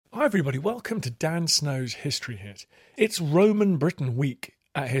Hi everybody, welcome to Dan Snow's History Hit. It's Roman Britain week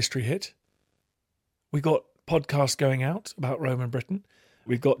at History Hit. We've got podcasts going out about Roman Britain.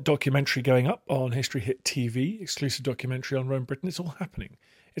 We've got documentary going up on History Hit TV, exclusive documentary on Roman Britain. It's all happening.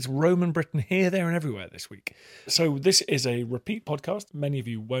 It's Roman Britain here, there and everywhere this week. So this is a repeat podcast. Many of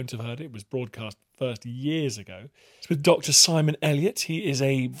you won't have heard it. It was broadcast first years ago. It's with Dr. Simon Elliott. He is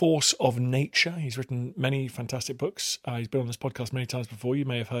a force of nature. He's written many fantastic books. He's been on this podcast many times before. You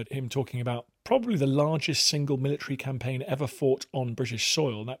may have heard him talking about probably the largest single military campaign ever fought on British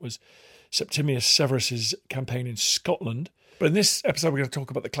soil. And that was Septimius Severus's campaign in Scotland. But in this episode, we're going to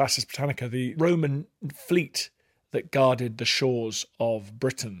talk about the Classis Britannica, the Roman fleet that guarded the shores of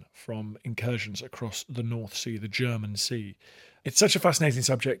Britain from incursions across the North Sea, the German Sea. It's such a fascinating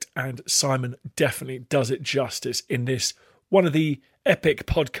subject, and Simon definitely does it justice in this, one of the epic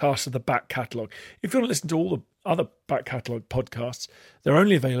podcasts of the back catalogue. If you want to listen to all the other back catalogue podcasts, they're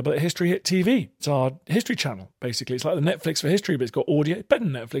only available at History Hit TV. It's our history channel, basically. It's like the Netflix for history, but it's got audio. It's better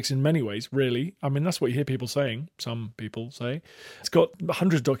than Netflix in many ways, really. I mean, that's what you hear people saying. Some people say. It's got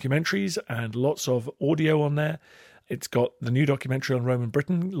hundreds of documentaries and lots of audio on there. It's got the new documentary on Roman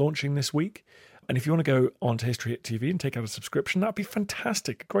Britain launching this week. And if you want to go on to History Hit TV and take out a subscription, that'd be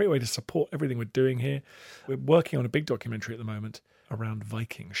fantastic. A great way to support everything we're doing here. We're working on a big documentary at the moment around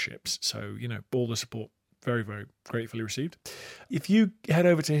Viking ships. So, all the support, very, very gratefully received. If you head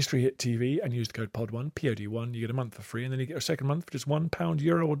over to History Hit TV and use the code POD1, POD1, you get a month for free, and then you get a second month for just £1,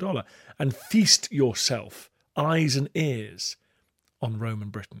 euro or dollar. And feast yourself, eyes and ears, on Roman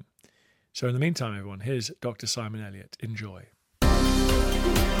Britain. So in the meantime, everyone, here's Dr. Simon Elliott. Enjoy.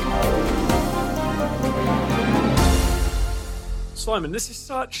 Simon, this is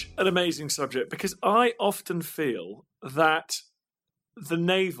such an amazing subject because I often feel that the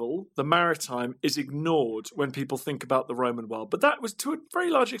naval, the maritime, is ignored when people think about the Roman world. But that was, to a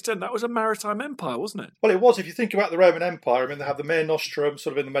very large extent, that was a maritime empire, wasn't it? Well, it was. If you think about the Roman Empire, I mean, they have the Mare Nostrum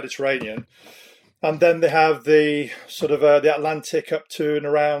sort of in the Mediterranean. And then they have the sort of the Atlantic up to and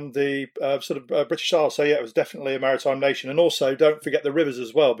around the British Isles. So yeah, it was definitely a maritime nation. And also, don't forget the rivers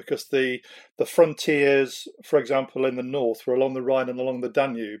as well, because the frontiers, for example, in the north were along the Rhine and along the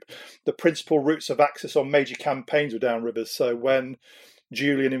Danube. The principal routes of access on major campaigns were down rivers. So when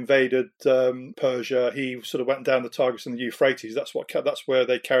Julian invaded Persia, he sort of went down the Tigris and the Euphrates. That's where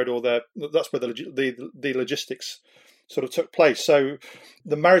they carried all their. That's where the logistics sort of took place. So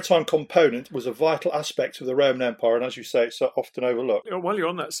the maritime component was a vital aspect of the Roman Empire, and as you say, it's often overlooked. While you're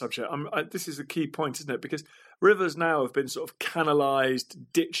on that subject, this is a key point, isn't it? Because rivers now have been sort of canalised,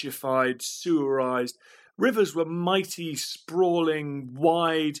 ditchified, sewerised. Rivers were mighty, sprawling,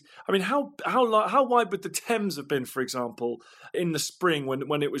 wide. I mean, how wide would the Thames have been, for example, in the spring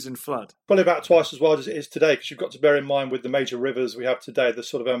when it was in flood? Probably about twice as wide as it is today, because you've got to bear in mind with the major rivers we have today, the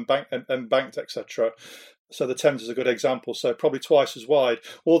sort of embanked, etc. So the Thames is a good example. So probably twice as wide.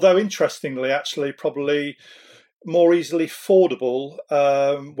 Although interestingly, actually, probably more easily fordable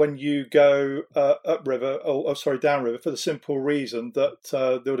when you go downriver, for the simple reason that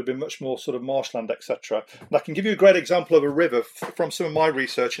there would have been much more sort of marshland, etc. And I can give you a great example of a river from some of my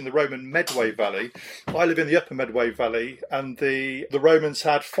research in the Roman Medway Valley. I live in the Upper Medway Valley, and the Romans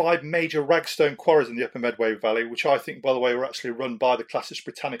had 5 major ragstone quarries in the Upper Medway Valley, which I think, by the way, were actually run by the Classis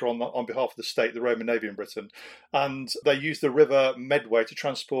Britannica on behalf of the state, the Roman Navy in Britain. And they used the river Medway to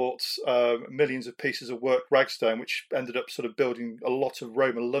transport millions of pieces of worked ragstone, which ended up sort of building a lot of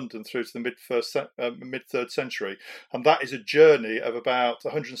Roman London through to the mid-3rd century. And that is a journey of about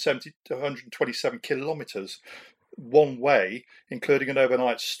 170 to 127 kilometres one way, including an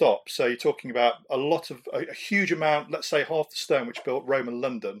overnight stop. So you're talking about a huge amount, let's say half the stone which built Roman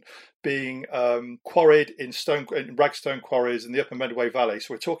London, being quarried in ragstone quarries in the Upper Medway Valley.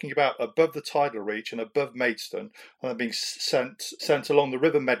 So we're talking about above the tidal reach and above Maidstone, and then being sent along the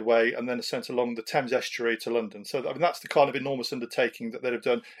River Medway and then sent along the Thames estuary to London. So I mean, that's the kind of enormous undertaking that they'd have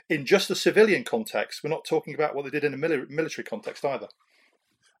done in just the civilian context. We're not talking about what they did in a military context either.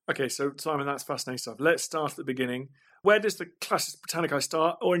 Okay, so Simon, that's fascinating stuff. Let's start at the beginning. Where does the Classis Britannica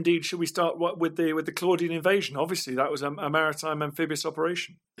start, or indeed should we start with the Claudian invasion? Obviously, that was a maritime amphibious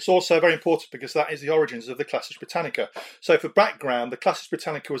operation. It's also very important because that is the origins of the Classis Britannica. So, for background, the Classis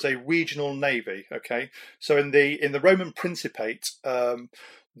Britannica was a regional navy. Okay, so in the Roman Principate.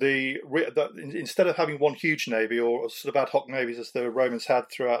 Instead of having one huge navy or sort of ad hoc navies as the Romans had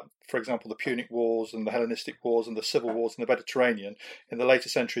throughout, for example, the Punic Wars and the Hellenistic Wars and the civil wars in the Mediterranean in the later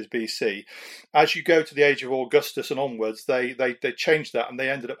centuries BC, as you go to the age of Augustus and onwards, they changed that and they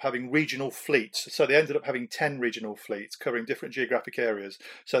ended up having regional fleets. So they ended up having 10 regional fleets covering different geographic areas.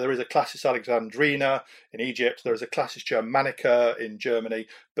 So there is a Classis Alexandrina in Egypt, there is a Classis Germanica in Germany.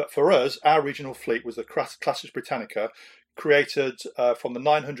 But for us, our regional fleet was the Classis Britannica, created from the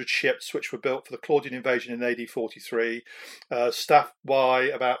 900 ships which were built for the Claudian invasion in AD 43, staffed by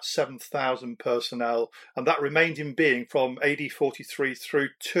about 7,000 personnel, and that remained in being from AD 43 through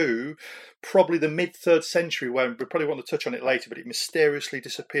to probably the mid-3rd century, when we probably want to touch on it later, but it mysteriously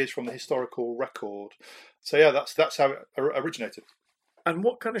disappears from the historical record. So yeah, that's how it originated. And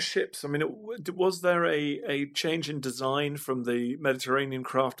what kind of ships? I mean, was there a change in design from the Mediterranean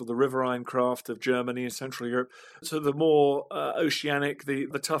craft or the riverine craft of Germany and Central Europe to the more oceanic, the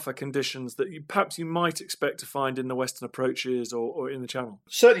tougher conditions that perhaps you might expect to find in the Western approaches or in the Channel?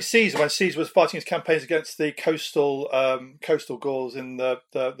 Certainly Caesar, when Caesar was fighting his campaigns against the coastal Gauls in the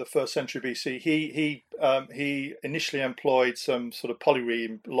 1st century BC, he initially employed some sort of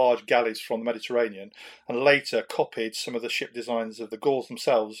polyreme large galleys from the Mediterranean, and later copied some of the ship designs of the Gauls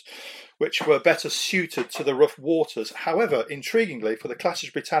themselves, which were better suited to the rough waters. However, intriguingly, for the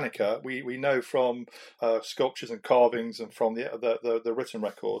Classis Britannica, we know from sculptures and carvings and from the written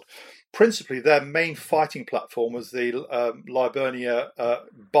record, principally their main fighting platform was the Liburnia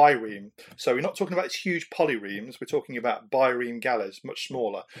bireme. So we're not talking about huge polyremes, we're talking about bireme galleys, much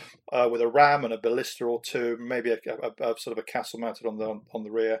smaller, with a ram and a ballista or two, maybe a sort of a castle mounted on the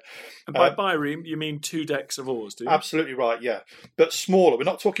rear. And by bireme, you mean 2 decks of oars, do you? Absolutely right, yeah. But smaller. We're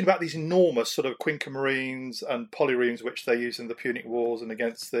not talking about these enormous sort of quinquemarines and polyremes which they use in the Punic Wars and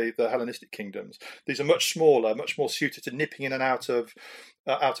against the Hellenistic kingdoms. These are much smaller, much more suited to nipping in and out of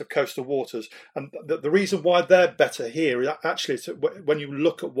coastal waters. And the reason why they're better here is actually when you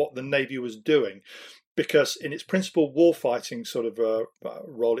look at what the Navy was doing. Because in its principal warfighting sort of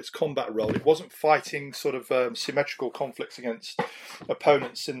role, its combat role, it wasn't fighting sort of symmetrical conflicts against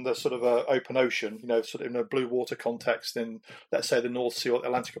opponents in the sort of open ocean, sort of in a blue water context in, let's say, the North Sea or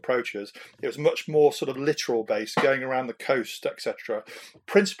Atlantic approaches. It was much more sort of littoral based, going around the coast, etc.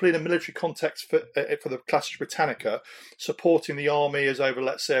 Principally in a military context for the Classis Britannica, supporting the army as over,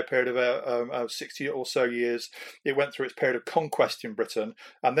 let's say, a period of 60 or so years. It went through its period of conquest in Britain,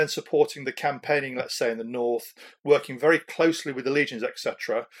 and then supporting the campaigning, let's say, in the north, working very closely with the legions,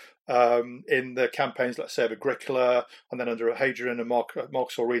 etc., in the campaigns, let's say, of Agricola, and then under Hadrian and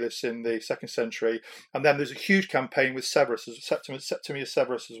Marcus Aurelius in the 2nd century. And then there's a huge campaign with Septimius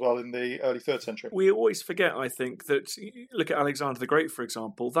Severus as well in the early 3rd century. We always forget, I think, that look at Alexander the Great, for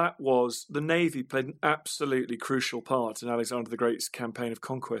example. That was the Navy played an absolutely crucial part in Alexander the Great's campaign of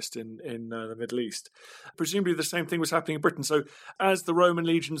conquest in the Middle East. Presumably the same thing was happening in Britain. So as the Roman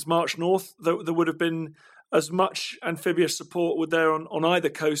legions marched north, there would have been as much amphibious support there on either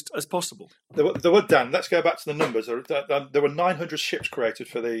coast as possible. There were, Dan, let's go back to the numbers. There were 900 ships created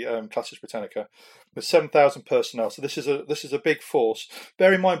for the Classis Britannica with 7,000 personnel. So this is a big force.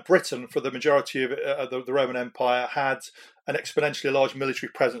 Bear in mind, Britain, for the majority of the Roman Empire, had an exponentially large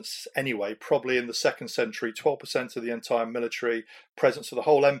military presence anyway, probably in the 2nd century, 12% of the entire military presence of the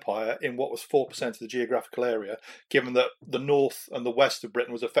whole empire in what was 4% of the geographical area, given that the north and the west of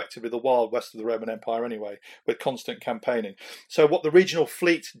Britain was effectively the wild west of the Roman Empire anyway, with constant campaigning. So what the regional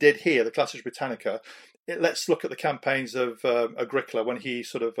fleet did here, the Classis Britannica, let's look at the campaigns of Agricola when he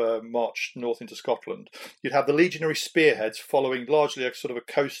sort of marched north into Scotland. You'd have the legionary spearheads following largely a sort of a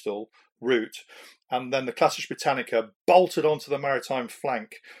coastal route, and then the Classis Britannica bolted onto the maritime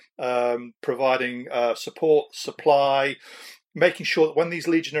flank, providing support, supply, making sure that when these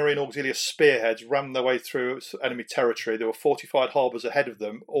legionary and auxiliary spearheads ran their way through enemy territory, there were fortified harbours ahead of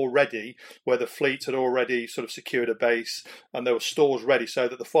them already, where the fleet had already sort of secured a base, and there were stores ready, so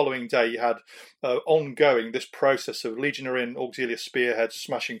that the following day you had ongoing this process of legionary and auxiliary spearheads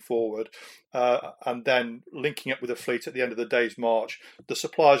smashing forward, and then linking up with the fleet at the end of the day's march. The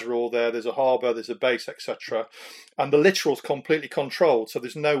supplies are all there, there's a harbour, there's a base, etc. And the littoral's completely controlled, so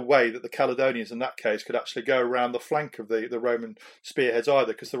there's no way that the Caledonians in that case could actually go around the flank of the Roman spearheads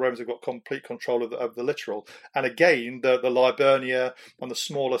either, because the Romans have got complete control of the littoral. And again, the Liburnia and the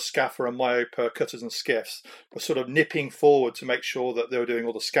smaller Scapha and Myopa cutters and skiffs were sort of nipping forward to make sure that they were doing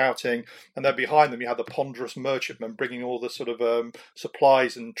all the scouting, and then behind them you had the ponderous merchantmen bringing all the sort of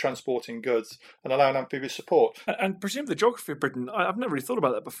supplies and transporting goods and allowing amphibious support. And presumably the geography of Britain, I've never really thought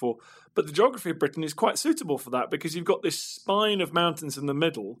about that before, but the geography of Britain is quite suitable for that, because you've got this spine of mountains in the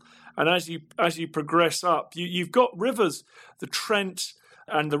middle, and as you progress up, you've got rivers, the Trent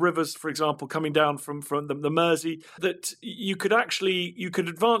and the rivers, for example, coming down from the Mersey, that you could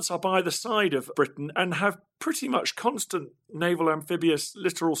advance up either side of Britain and have pretty much constant naval, amphibious,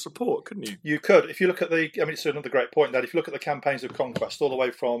 littoral support, couldn't you? You could. If you look at it's another great point, Dad. If you look at the campaigns of conquest all the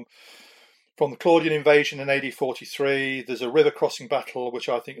way from the Claudian invasion in AD 43, there's a river crossing battle, which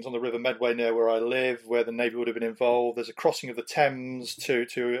I think is on the River Medway near where I live, where the Navy would have been involved. There's a crossing of the Thames to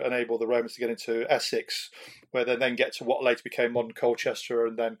enable the Romans to get into Essex, where they then get to what later became modern Colchester,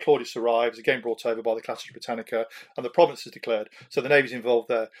 and then Claudius arrives, again brought over by the Classica Britannica, and the province is declared. So the Navy's involved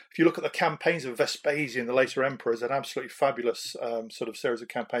there. If you look at the campaigns of Vespasian, the later emperors, an absolutely fabulous sort of series of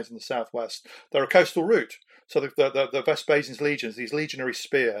campaigns in the southwest. They're a coastal route. So the Vespasian's legions, these legionary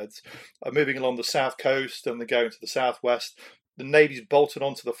spearheads, are moving along the south coast and they're going to the southwest. The Navy's bolted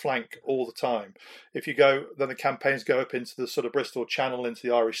onto the flank all the time. If you go, then the campaigns go up into the sort of Bristol Channel, into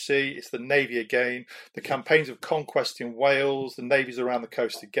the Irish Sea. It's the Navy again. The campaigns of conquest in Wales, the Navy's around the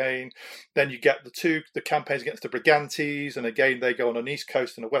coast again. Then you get the campaigns against the Brigantes, and again they go on an east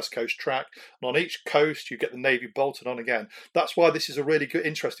coast and a west coast track. And on each coast you get the Navy bolted on again. That's why this is a really good,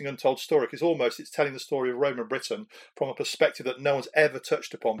 interesting, untold story, because it's telling the story of Roman Britain from a perspective that no one's ever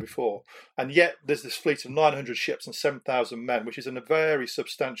touched upon before. And yet there's this fleet of 900 ships and 7,000 men, which is a very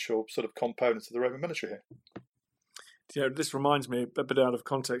substantial sort of component of the Roman military here. This reminds me a bit out of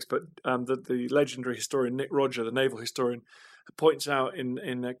context, but the legendary historian Nick Roger, the naval historian, points out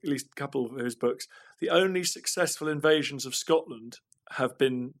in at least a couple of his books, the only successful invasions of Scotland have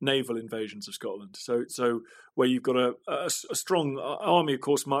been naval invasions of Scotland. So where you've got a strong army, of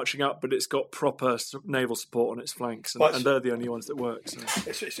course, marching up, but it's got proper naval support on its flanks, and they're the only ones that work. So.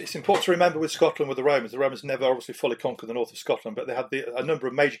 It's important to remember with Scotland, with the Romans never obviously fully conquered the north of Scotland, but they had a number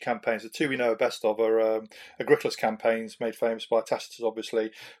of major campaigns. The two we know best of are Agricola's campaigns, made famous by Tacitus,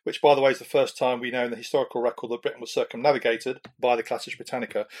 obviously, which, by the way, is the first time we know in the historical record that Britain was circumnavigated by the Classica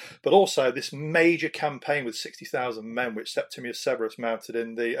Britannica, but also this major campaign with 60,000 men, which Septimius Severus mounted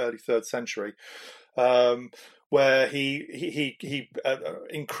in the early 3rd century, where he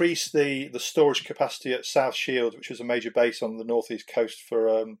increased the storage capacity at South Shields, which was a major base on the northeast coast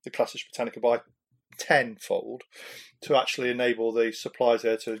for the Classica Britannica, by tenfold, to actually enable the supplies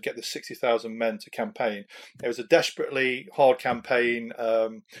there to get the 60,000 men to campaign. It was a desperately hard campaign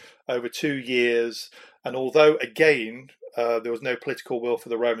over 2 years, and although again there was no political will for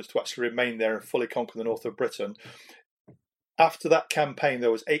the Romans to actually remain there and fully conquer the north of Britain, after that campaign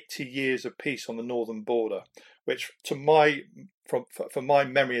there was 80 years of peace on the northern border, which from my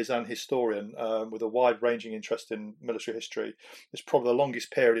memory as an historian, with a wide-ranging interest in military history, is probably the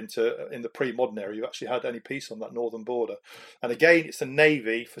longest period in the pre-modern era you actually had any peace on that northern border. And again, it's the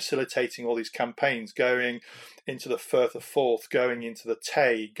Navy facilitating all these campaigns, going into the Firth of Forth, going into the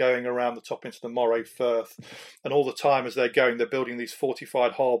Tay, going around the top into the Moray Firth, and all the time as they're going, they're building these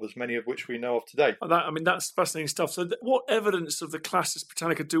fortified harbours, many of which we know of today. That's fascinating stuff. So what evidence of the Classica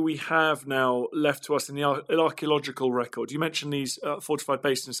Britannica do we have now left to us in the archaeological record? You mentioned these fortified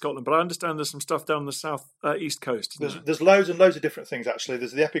bases in Scotland, but I understand there's some stuff down the south east coast. There's loads and loads of different things, actually.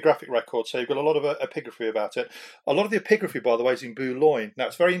 There's the epigraphic record, so you've got a lot of epigraphy about it. A lot of the epigraphy, by the way, is in Boulogne. Now,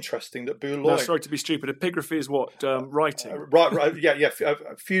 it's very interesting that Boulogne... No, sorry to be stupid. Epigraphy is what? Writing? Right, yeah.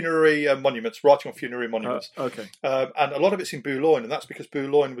 Funerary monuments, writing on funerary monuments. Okay. And a lot of it's in Boulogne, and that's because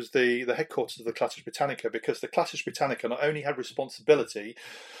Boulogne was the headquarters of the Classica Britannica, because the Classica Britannica not only had responsibility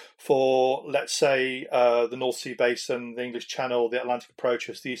for, let's say, the North Sea Basin, the English Channel, the Atlantic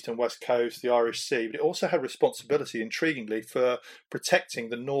approaches, the east and west coast, the Irish Sea, but it also had responsibility, intriguingly, for protecting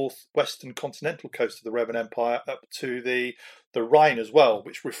the northwestern continental coast of the Roman Empire up to the Rhine as well,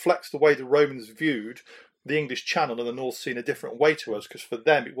 which reflects the way the Romans viewed the English Channel and the North Sea in a different way to us, because for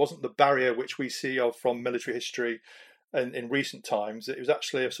them it wasn't the barrier which we see of from military history in recent times. It was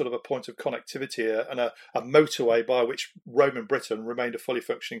actually a sort of a point of connectivity and a motorway by which Roman Britain remained a fully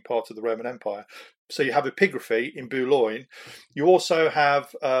functioning part of the Roman Empire. So you have epigraphy in Boulogne. You also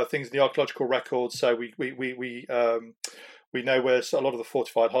have things in the archaeological records. So we know where a lot of the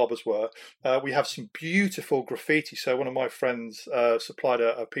fortified harbours were. We have some beautiful graffiti. So one of my friends supplied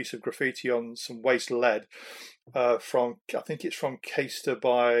a piece of graffiti on some waste lead from, I think it's from Caister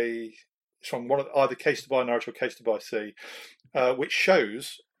by... It's from either Caister by Norwich or Caister by Sea, which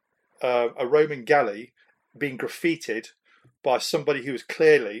shows a Roman galley being graffitied by somebody who was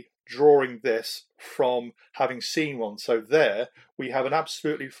clearly drawing this from having seen one. So there we have an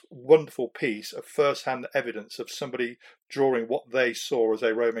absolutely wonderful piece of first-hand evidence of somebody drawing what they saw as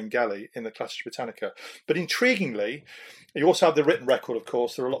a Roman galley in the Classica Britannica. But intriguingly, you also have the written record, of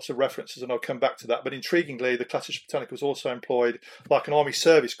course. There are lots of references, and I'll come back to that. But intriguingly, the Classica Britannica was also employed like an army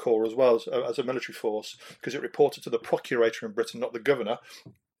service corps as well as a military force, because it reported to the procurator in Britain, not the governor.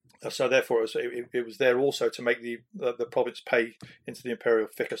 So therefore, it was there also to make the province pay into the imperial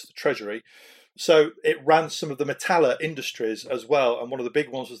ficus, the treasury. So it ran some of the metalla industries as well, and one of the big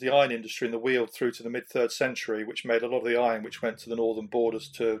ones was the iron industry in the Weald through to the mid-3rd century, which made a lot of the iron which went to the northern borders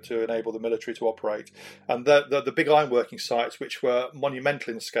to enable the military to operate. And the big ironworking sites, which were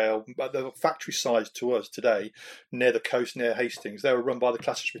monumental in scale, but they were factory sized to us today, near the coast, near Hastings, they were run by the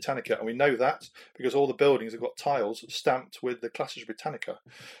Classica Britannica, and we know that because all the buildings have got tiles stamped with the Classica Britannica.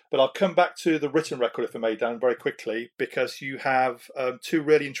 But I'll come back to the written record, if I may, Dan, very quickly, because you have two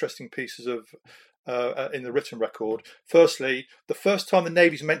really interesting pieces of in the written record. Firstly, the first time the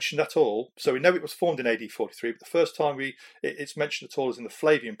Navy's mentioned at all, so we know it was formed in AD 43, but the first time it's mentioned at all is in the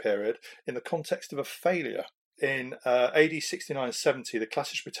Flavian period, in the context of a failure. In AD 69-70, the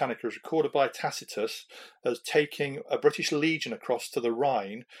Classica Britannica is recorded by Tacitus as taking a British legion across to the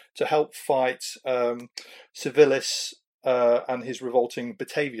Rhine to help fight Civilis and his revolting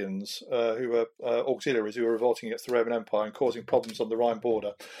Batavians, who were auxiliaries who were revolting against the Roman Empire and causing problems on the Rhine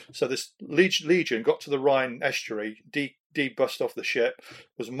border. So this legion got to the Rhine estuary, debussed off the ship,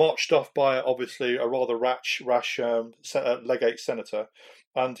 was marched off by obviously a rather rash legate senator,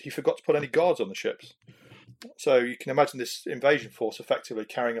 and he forgot to put any guards on the ships. So you can imagine this invasion force effectively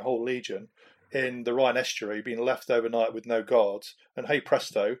carrying a whole legion in the Rhine estuary, being left overnight with no guards, and hey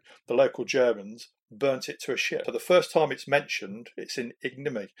presto, the local Germans burnt it to a ship. So the first time it's mentioned, it's in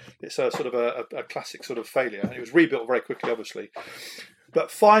ignominy. It's a sort of a classic sort of failure, and it was rebuilt very quickly, obviously.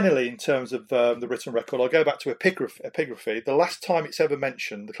 But finally, in terms of the written record, I'll go back to epigraphy. The last time it's ever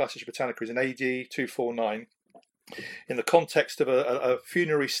mentioned, the Classica Britannica, is in AD 249, in the context of a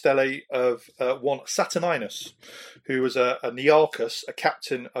funerary stele of one Saturninus, who was a Nearchus, a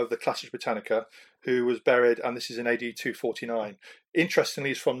captain of the Classica Britannica, who was buried, and this is in AD 249.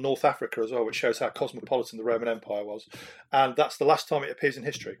 Interestingly, he's from North Africa as well, which shows how cosmopolitan the Roman Empire was. And that's the last time it appears in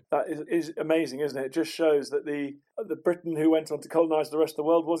history. That is amazing, isn't it? It just shows that the Britain who went on to colonise the rest of the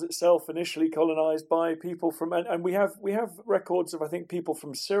world was itself initially colonised by people from... And we have records of, I think, people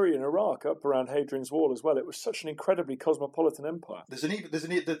from Syria and Iraq up around Hadrian's Wall as well. It was such an incredibly cosmopolitan empire. There's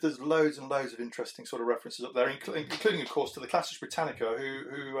loads and loads of interesting sort of references up there, including, of course, to the Classica Britannica,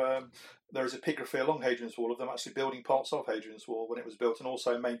 who there is epigraphy along Hadrian's Wall of them actually building parts of Hadrian's Wall when it was built and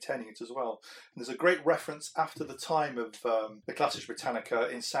also maintaining it as well. And there's a great reference after the time of the Classica Britannica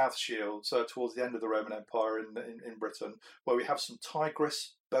in South Shields, towards the end of the Roman Empire in Britain, where we have some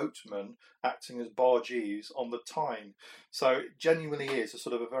Tigris boatmen acting as bargees on the Tyne. So it genuinely is a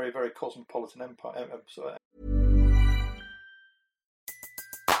sort of a very, very cosmopolitan empire.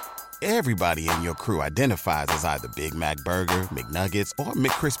 Everybody in your crew identifies as either Big Mac Burger, McNuggets, or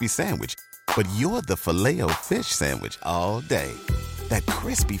McCrispy Sandwich. But you're the Filet-O-Fish Sandwich all day. That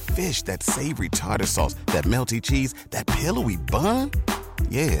crispy fish, that savory tartar sauce, that melty cheese, that pillowy bun.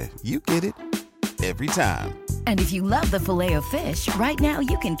 Yeah, you get it. Every time. And if you love the Filet-O-Fish, right now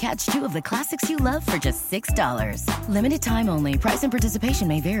you can catch two of the classics you love for just $6. Limited time only. Price and participation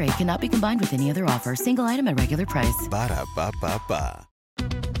may vary. Cannot be combined with any other offer. Single item at regular price. Ba-da-ba-ba-ba.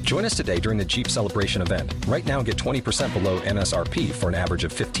 Join us today during the Jeep Celebration event. Right now, get 20% below MSRP for an average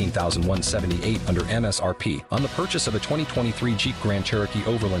of $15,178 under MSRP on the purchase of a 2023 Jeep Grand Cherokee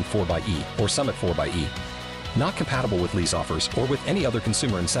Overland 4xE or Summit 4xE. Not compatible with lease offers or with any other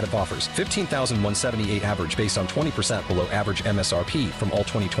consumer incentive offers. $15,178 average based on 20% below average MSRP from all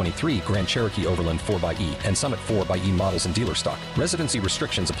 2023 Grand Cherokee Overland 4xE and Summit 4xE models in dealer stock. Residency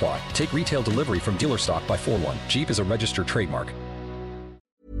restrictions apply. Take retail delivery from dealer stock by 4/1. Jeep is a registered trademark.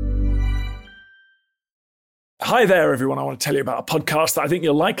 Hi there, everyone. I want to tell you about a podcast that I think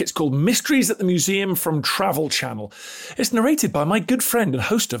you'll like. It's called Mysteries at the Museum from Travel Channel. It's narrated by my good friend and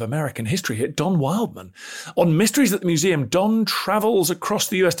host of American History Hit, Don Wildman. On Mysteries at the Museum, Don travels across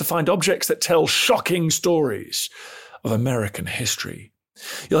the US to find objects that tell shocking stories of American history.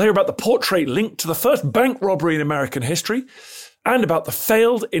 You'll hear about the portrait linked to the first bank robbery in American history and about the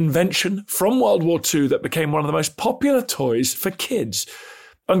failed invention from World War II that became one of the most popular toys for kids.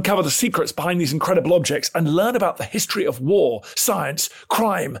 Uncover the secrets behind these incredible objects and learn about the history of war, science,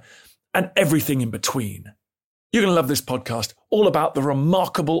 crime, and everything in between. You're going to love this podcast, all about the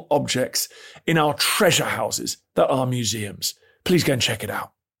remarkable objects in our treasure houses that are museums. Please go and check it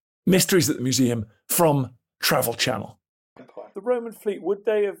out. Mysteries at the Museum from Travel Channel. Empire. the Roman fleet, would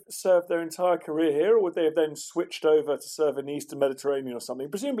they have served their entire career here, or would they have then switched over to serve in the Eastern Mediterranean or something?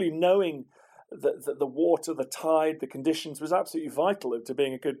 Presumably knowing that the water, the tide, the conditions was absolutely vital to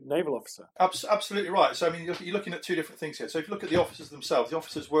being a good naval officer. Absolutely right. So, I mean, you're looking at two different things here. So if you look at the officers themselves, the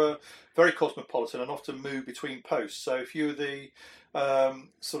officers were very cosmopolitan and often moved between posts. So if you were the a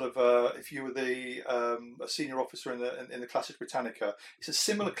senior officer in the Classis Britannica, it's a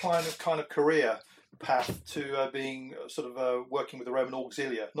similar kind of career path to being working with the Roman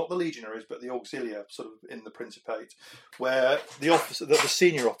Auxilia, not the legionaries, but the Auxilia, sort of in the Principate, where the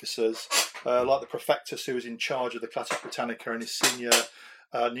senior officers, like the Prefectus, who was in charge of the Classis Britannica, and his senior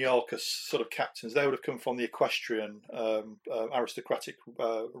Nearchus sort of captains, they would have come from the equestrian aristocratic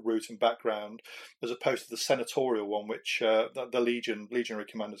route and background, as opposed to the senatorial one, which the legionary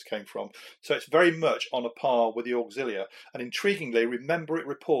commanders came from. So it's very much on a par with the Auxilia. And intriguingly, remember, it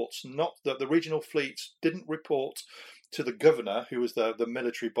reports not that the regional fleets didn't report to the governor, who was the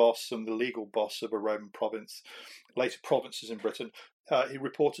military boss and the legal boss of a Roman province, later provinces in Britain. He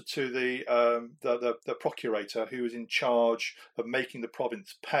reported to the procurator, who was in charge of making the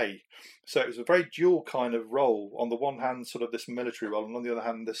province pay. So it was a very dual kind of role. On the one hand, sort of this military role, and on the other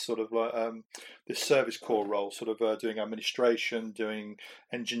hand, this sort of this service corps role, sort of doing administration, doing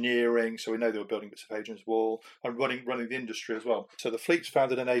engineering. So we know they were building bits of Hadrian's Wall and running the industry as well. So the fleet's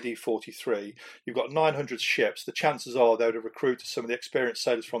founded in AD 43. You've got 900 ships. The chances are they would have recruited some of the experienced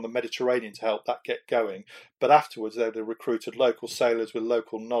sailors from the Mediterranean to help that get going. But afterwards, they would have recruited local sailors with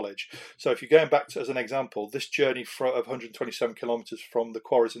local knowledge. So if you're going back to, as an example, this journey of 127 kilometres from the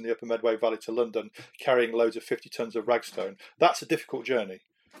quarries in the Upper Medway Valley to London, carrying loads of 50 tons of ragstone, that's a difficult journey,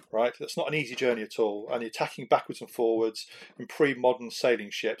 right? That's not an easy journey at all. And you're tacking backwards and forwards in pre-modern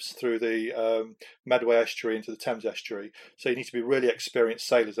sailing ships through the Medway estuary into the Thames estuary. So you need to be really experienced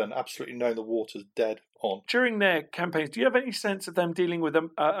sailors and absolutely knowing the water's dead on. During their campaigns, do you have any sense of them dealing with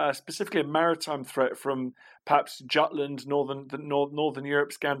specifically a maritime threat from perhaps Jutland, northern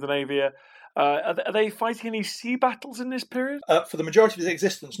Europe, Scandinavia? Are they fighting any sea battles in this period? For the majority of its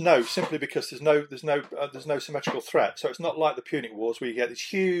existence, no. Simply because there's no symmetrical threat. So it's not like the Punic Wars, where you get these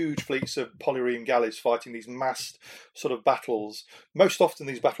huge fleets of polyreme galleys fighting these massed sort of battles. Most often,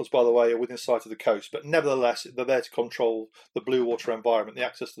 these battles, by the way, are within sight of the coast, but nevertheless, they're there to control the blue water environment, the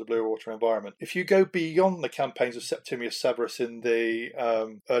access to the blue water environment. If you go beyond the campaigns of Septimius Severus in the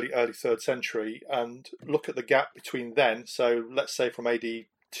early 3rd century and look at the gap between then, so let's say from AD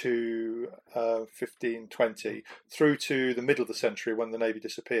to 1520 through to the middle of the century when the navy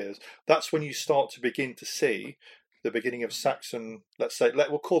disappears, that's when you start to begin to see the beginning of Saxon,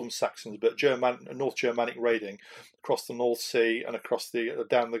 we'll call them Saxons, but North Germanic raiding across the North Sea and across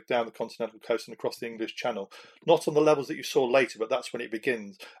down the continental coast and across the English Channel. Not on the levels that you saw later, but that's when it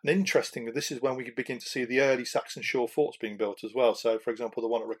begins. And interestingly, this is when we begin to see the early Saxon shore forts being built as well. So, for example, the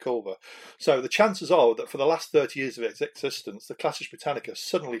one at Reculver. So the chances are that for the last 30 years of its existence, the Classis Britannica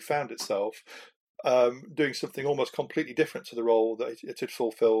suddenly found itself doing something almost completely different to the role that it had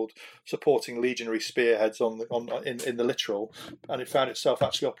fulfilled, supporting legionary spearheads in the littoral, and it found itself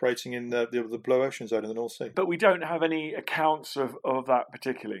actually operating in the Blue Ocean zone in the North Sea. But we don't have any accounts of that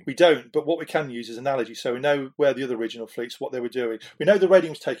particularly. We don't, but what we can use is analogy. So we know where the other regional fleets, what they were doing. We know the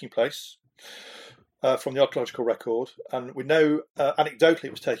raiding was taking place from the archaeological record, and we know anecdotally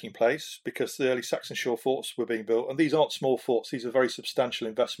it was taking place because the early Saxon shore forts were being built, and these aren't small forts. These are very substantial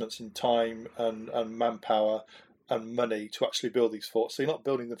investments in time and manpower and money to actually build these forts. So you're not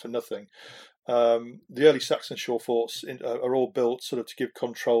building them for nothing. The early Saxon shore forts are all built sort of to give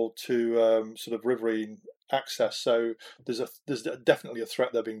control to sort of riverine access. So there's definitely a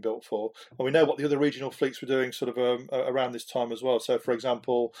threat they're being built for, and we know what the other regional fleets were doing sort of around this time as well. So, for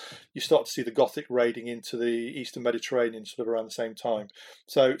example, you start to see the Gothic raiding into the Eastern Mediterranean sort of around the same time.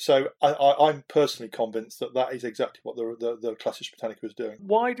 So I'm personally convinced that is exactly what the Classis Britannica was doing.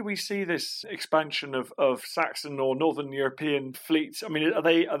 Why do we see this expansion of Saxon or Northern European fleets? I mean, are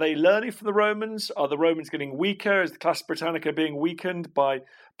they learning from the Romans? Are the Romans getting weaker? Is the Classis Britannica being weakened by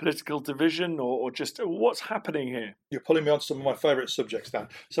political division, or just what's happening here? You're pulling me on some of my favourite subjects, Dan.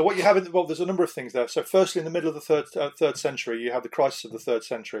 So what you have there's a number of things there. So firstly, in the middle of the third century, you have the crisis of the 3rd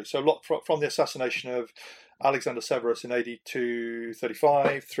century. So a lot from the assassination of Alexander Severus in AD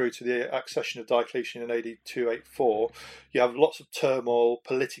 235 through to the accession of Diocletian in AD 284, you have lots of turmoil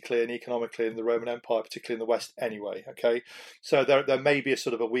politically and economically in the Roman Empire, particularly in the West anyway. Okay, so there may be a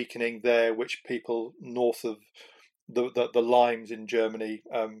sort of a weakening there, which people north of the lines in Germany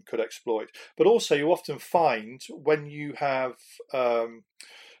could exploit. But also you often find when you have an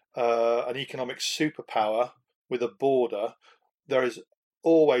economic superpower with a border, there is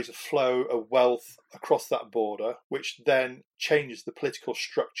always a flow of wealth across that border, which then changes the political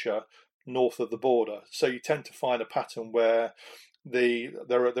structure north of the border. So you tend to find a pattern where there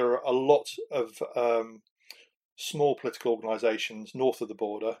are a lot of small political organisations north of the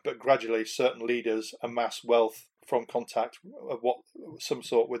border, but gradually certain leaders amass wealth from contact of some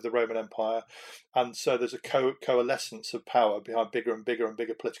sort with the Roman Empire, and so there's a coalescence of power behind bigger and bigger and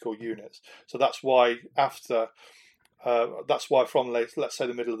bigger political units. So that's why from let's say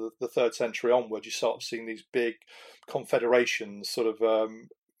the middle of the 3rd century onward, you start seeing these big confederations sort of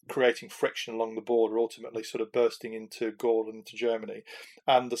creating friction along the border, ultimately sort of bursting into Gaul and into Germany.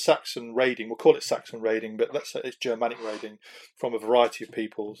 And the Saxon raiding, we'll call it Saxon raiding, but let's say it's Germanic raiding from a variety of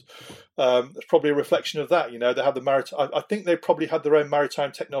peoples. It's probably a reflection of that. They had the maritime. I think they probably had their own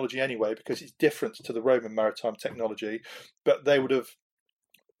maritime technology anyway, because it's different to the Roman maritime technology, but they would have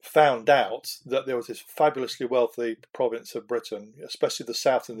found out that there was this fabulously wealthy province of Britain, especially the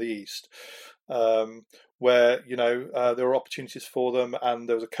south and the east, where there were opportunities for them, and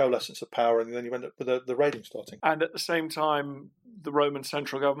there was a coalescence of power, and then you end up with the raiding starting. And at the same time, the Roman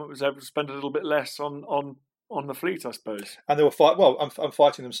central government was able to spend a little bit less on the fleet, I suppose. And they were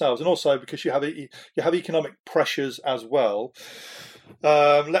fighting themselves, and also because you have economic pressures as well.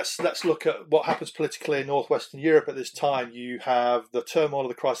 Let's look at what happens politically in northwestern Europe at this time. You have the turmoil of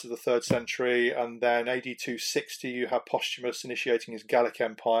the crisis of the 3rd century, and then AD 260 you have Postumus initiating his Gallic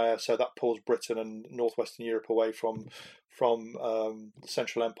Empire, so that pulls Britain and northwestern Europe away from the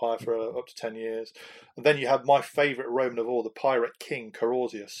Central Empire for up to 10 years. And then you have my favourite Roman of all, the pirate king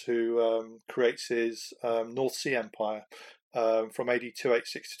Carausius, who creates his North Sea Empire from AD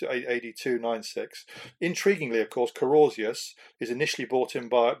 286 to AD 296. Intriguingly, of course, Carausius is initially brought in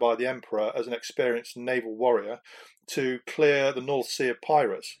by the emperor as an experienced naval warrior to clear the North Sea of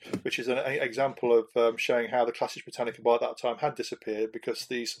pirates, which is an example of showing how the Classis Britannica by that time had disappeared because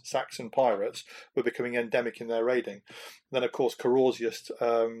these Saxon pirates were becoming endemic in their raiding. Then, of course, Carausius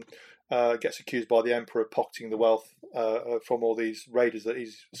gets accused by the emperor of pocketing the wealth from all these raiders that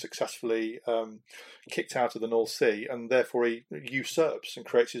he's successfully kicked out of the North Sea, and therefore he usurps and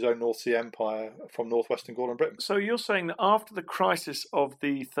creates his own North Sea Empire from northwestern Gaul and Britain. So you're saying that after the crisis of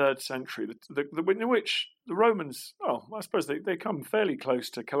the 3rd century, in which the Romans, I suppose they come fairly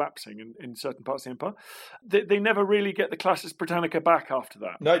close to collapsing in certain parts of the empire, they never really get the Classis Britannica back after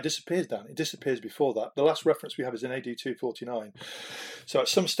that. No, it disappears, Dan. It disappears before that. The last reference we have is in AD 249. So at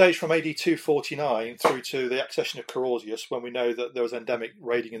some stage from AD 249 through to the accession of Carausius, when we know that there was endemic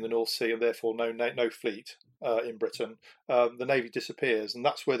raiding in the North Sea and therefore no fleet in Britain, the navy disappears, and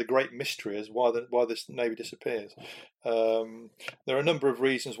that's where the great mystery is, why this navy disappears. There are a number of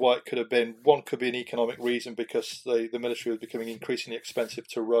reasons why it could have been. One could be an economic reason, because the military was becoming increasingly expensive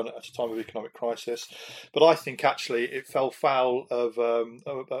to run at a time of economic crisis. But I think actually it fell foul of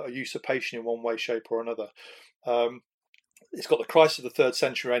a usurpation in one way, shape or another. It's got the crisis of the 3rd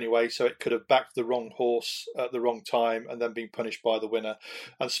century anyway, so it could have backed the wrong horse at the wrong time and then been punished by the winner.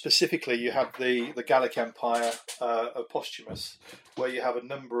 And specifically, you have the Gallic Empire of Postumus, where you have a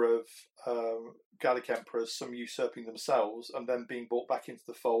number of Gallic emperors, some usurping themselves and then being brought back into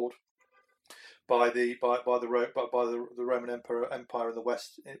the fold by the Roman Empire in the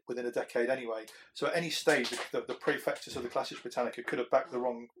West within a decade anyway. So at any stage, the praefectus of the Classis Britannica could have backed the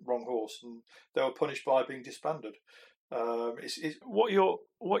wrong horse, and they were punished by being disbanded. What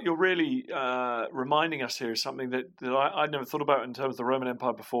you're really reminding us here is something that I'd never thought about in terms of the Roman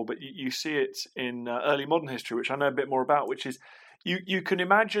Empire before, but you see it in early modern history, which I know a bit more about, which is you can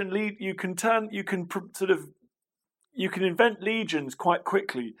imagine you can invent legions quite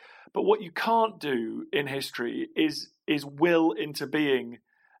quickly, but what you can't do in history is will into being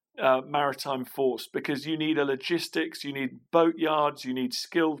maritime force, because you need a logistics, you need boat yards, you need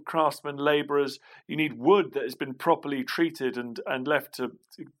skilled craftsmen, labourers, you need wood that has been properly treated and left to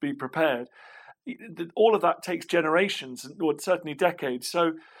be prepared. All of that takes generations, or certainly decades.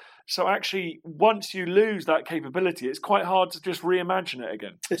 So actually, once you lose that capability, it's quite hard to just reimagine it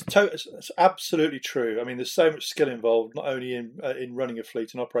again. It's absolutely true. I mean, there's so much skill involved, not only in running a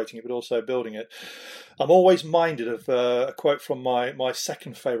fleet and operating it, but also building it. I'm always minded of a quote from my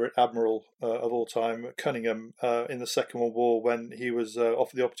second favourite admiral of all time, Cunningham, in the Second World War, when he was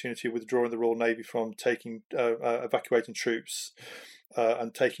offered the opportunity of withdrawing the Royal Navy from evacuating troops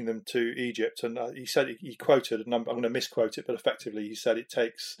and taking them to Egypt. And he said, he quoted, and I'm going to misquote it, but effectively he said, it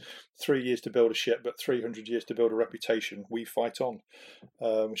takes 3 years to build a ship, but 300 years to build a reputation. We fight on.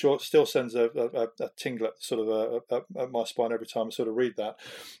 Which still sends a tingle at my spine every time I sort of read that.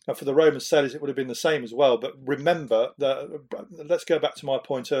 And for the Roman sailors, it would have been the same as well. But remember that, let's go back to my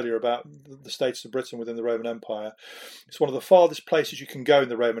point earlier about the status of Britain within the Roman Empire. It's one of the farthest places you can go in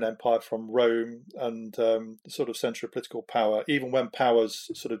the Roman Empire from Rome and the sort of centre of political power. Even when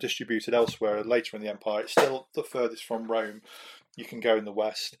power's sort of distributed elsewhere later in the empire, it's still the furthest from Rome you can go in the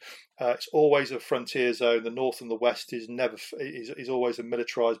west. It's always a frontier zone. The north and the west is always a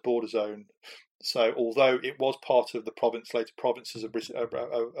militarised border zone. So although it was part of the later provinces of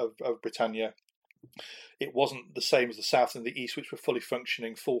Britannia, it wasn't the same as the south and the east, which were fully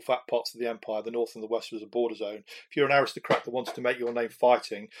functioning, full fat parts of the empire. The north and the west was a border zone. If you're an aristocrat that wanted to make your name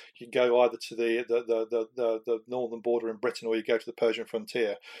fighting, you can go either to the northern border in Britain, or you go to the Persian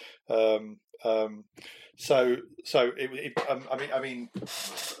frontier. So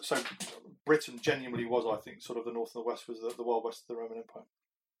Britain genuinely was, I think, sort of the north and the west was the wild west of the Roman Empire.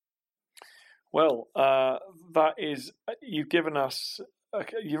 Well, that is, you've given us.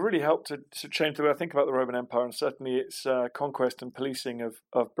 You really helped to change the way I think about the Roman Empire, and certainly its conquest and policing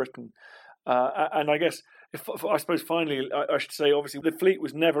of Britain. And I guess, I suppose finally, I should say, obviously, the fleet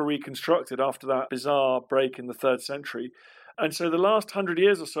was never reconstructed after that bizarre break in the 3rd century. And so the last 100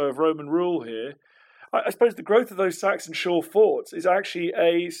 years or so of Roman rule here, I suppose the growth of those Saxon shore forts is actually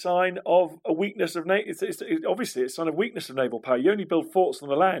a sign of a weakness of obviously it's a sign of weakness of naval power. You only build forts on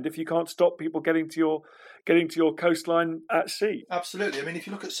the land if you can't stop people getting to your coastline at sea. Absolutely. I mean, if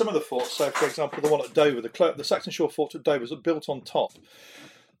you look at some of the forts, so for example, the one at Dover, the Saxon shore fort at Dover was built on top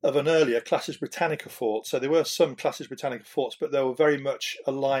of an earlier Classis Britannica fort. So there were some Classis Britannica forts, but they were very much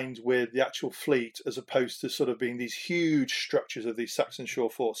aligned with the actual fleet, as opposed to sort of being these huge structures of these Saxon shore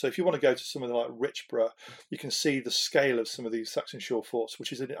forts. So if you want to go to something like Richborough, you can see the scale of some of these Saxon shore forts,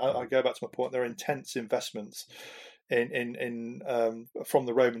 which is, I go back to my point, they're intense investments from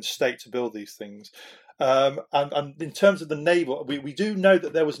the Roman state to build these things. And in terms of the naval, we do know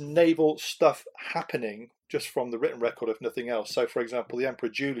that there was naval stuff happening just from the written record, if nothing else. So, for example, the Emperor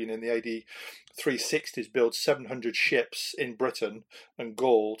Julian in the AD 360s built 700 ships in Britain and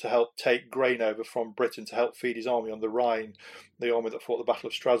Gaul to help take grain over from Britain to help feed his army on the Rhine, the army that fought the Battle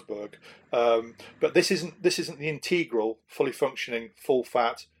of Strasbourg. But this isn't the integral, fully functioning,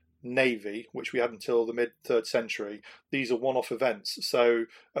 full-fat navy, which we had until the mid-3rd century. These are one-off events. So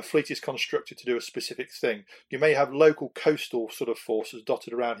a fleet is constructed to do a specific thing. You may have local coastal sort of forces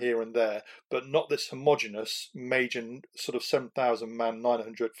dotted around here and there, but not this homogenous major sort of 7,000-man,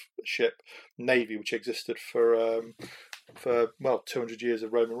 900-ship navy, which existed for 200 years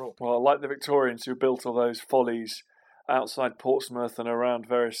of Roman rule. Well, like the Victorians who built all those follies outside Portsmouth and around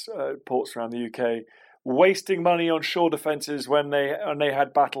various ports around the UK, wasting money on shore defences when they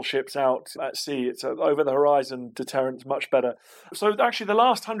had battleships out at sea. It's over the horizon deterrence, much better. So actually the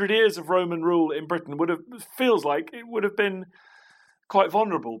last 100 years of Roman rule in Britain feels like it would have been quite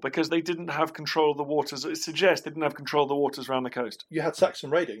vulnerable, because they didn't have control of the waters. It suggests they didn't have control of the waters around the coast. You had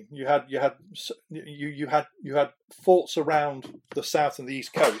Saxon raiding. You had forts around the south and the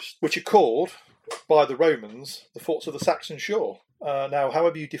east coast, which are called by the Romans the forts of the Saxon shore. Now,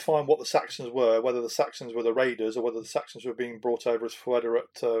 however you define what the Saxons were, whether the Saxons were the raiders or whether the Saxons were being brought over as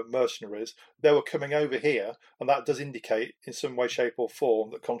Federate mercenaries, they were coming over here, and that does indicate in some way, shape or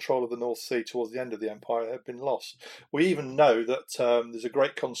form that control of the North Sea towards the end of the empire had been lost. We even know that there's a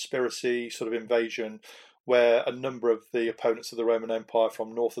great conspiracy sort of invasion where a number of the opponents of the Roman Empire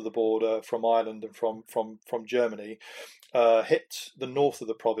from north of the border, from Ireland and from Germany, hit the north of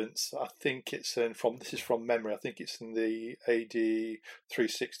the province. I think it's this is from memory, I think it's in the AD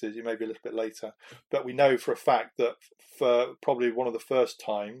 360s, it may be a little bit later. But we know for a fact that for probably one of the first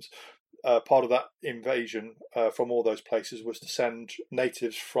times, part of that invasion from all those places was to send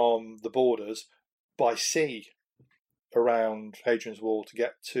natives from the borders by sea around Hadrian's Wall to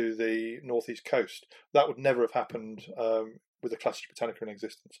get to the northeast coast. That would never have happened with the Classis Britannica in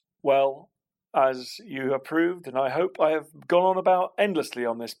existence. Well, as you have proved, and I hope I have gone on about endlessly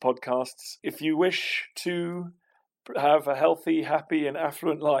on this podcast, if you wish to have a healthy, happy and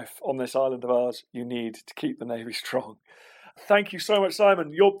affluent life on this island of ours, you need to keep the Navy strong. Thank you so much,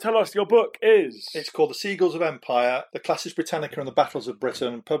 Simon. Tell us, your book is... It's called The Seagulls of Empire, The Classis Britannica and the Battles of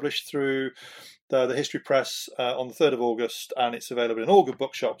Britain, published through the History Press on the 3rd of August, and it's available in all good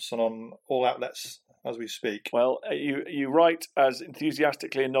bookshops and on all outlets as we speak. Well, you write as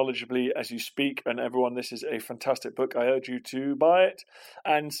enthusiastically and knowledgeably as you speak, and everyone, this is a fantastic book. I urge you to buy it.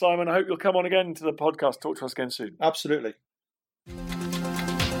 And Simon, I hope you'll come on again to the podcast, talk to us again soon. Absolutely.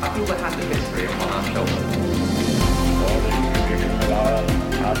 I feel the hand of history upon our shoulders.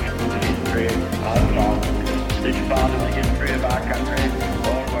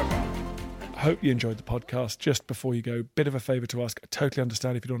 Hope you enjoyed the podcast. Just before you go, bit of a favour to ask. I totally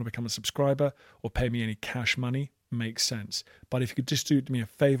understand if you don't want to become a subscriber or pay me any cash money. Makes sense. But if you could just do me a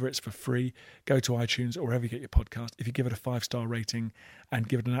favour, it's for free. Go to iTunes or wherever you get your podcast. If you give it a 5-star rating and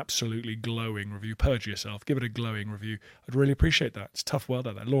give it an absolutely glowing review, purge yourself, give it a glowing review. I'd really appreciate that. It's a tough world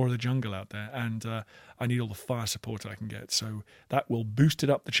out there, law of the jungle out there, and I need all the fire support I can get. So that will boost it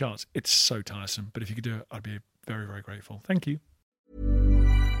up the charts. It's so tiresome. But if you could do it, I'd be very, very grateful. Thank you.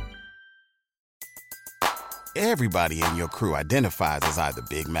 Everybody in your crew identifies as either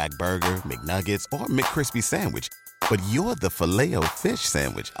Big Mac Burger, McNuggets, or McCrispy Sandwich. But you're the Filet-O-Fish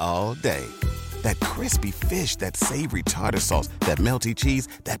Sandwich all day. That crispy fish, that savory tartar sauce, that melty cheese,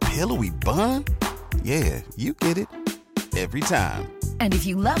 that pillowy bun. Yeah, you get it. Every time. And if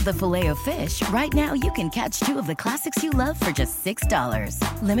you love the Filet-O-Fish, right now you can catch 2 of the classics you love for just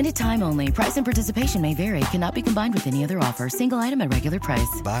 $6. Limited time only. Price and participation may vary. Cannot be combined with any other offer. Single item at regular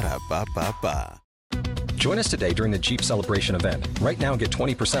price. Ba-da-ba-ba-ba. Join us today during the Jeep Celebration event. Right now, get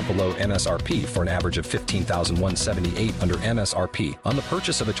 20% below MSRP for an average of $15,178 under MSRP on the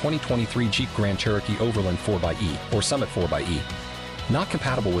purchase of a 2023 Jeep Grand Cherokee Overland 4xE or Summit 4xE. Not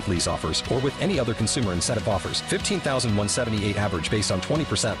compatible with lease offers or with any other consumer incentive offers. $15,178 average based on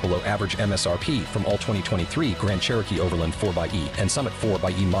 20% below average MSRP from all 2023 Grand Cherokee Overland 4xE and Summit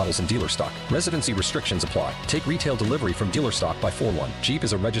 4xE models in dealer stock. Residency restrictions apply. Take retail delivery from dealer stock by 4/1. Jeep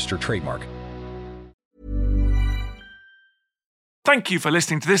is a registered trademark. Thank you for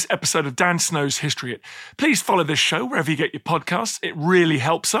listening to this episode of Dan Snow's History Hit. Please follow this show wherever you get your podcasts. It really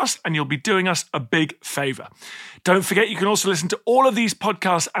helps us, and you'll be doing us a big favour. Don't forget, you can also listen to all of these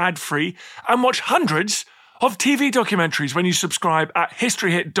podcasts ad-free and watch hundreds of TV documentaries when you subscribe at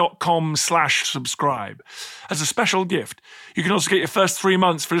historyhit.com/subscribe. As a special gift, you can also get your first 3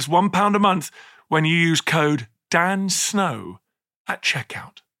 months for just £1 a month when you use code DANSNOW at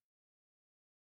checkout.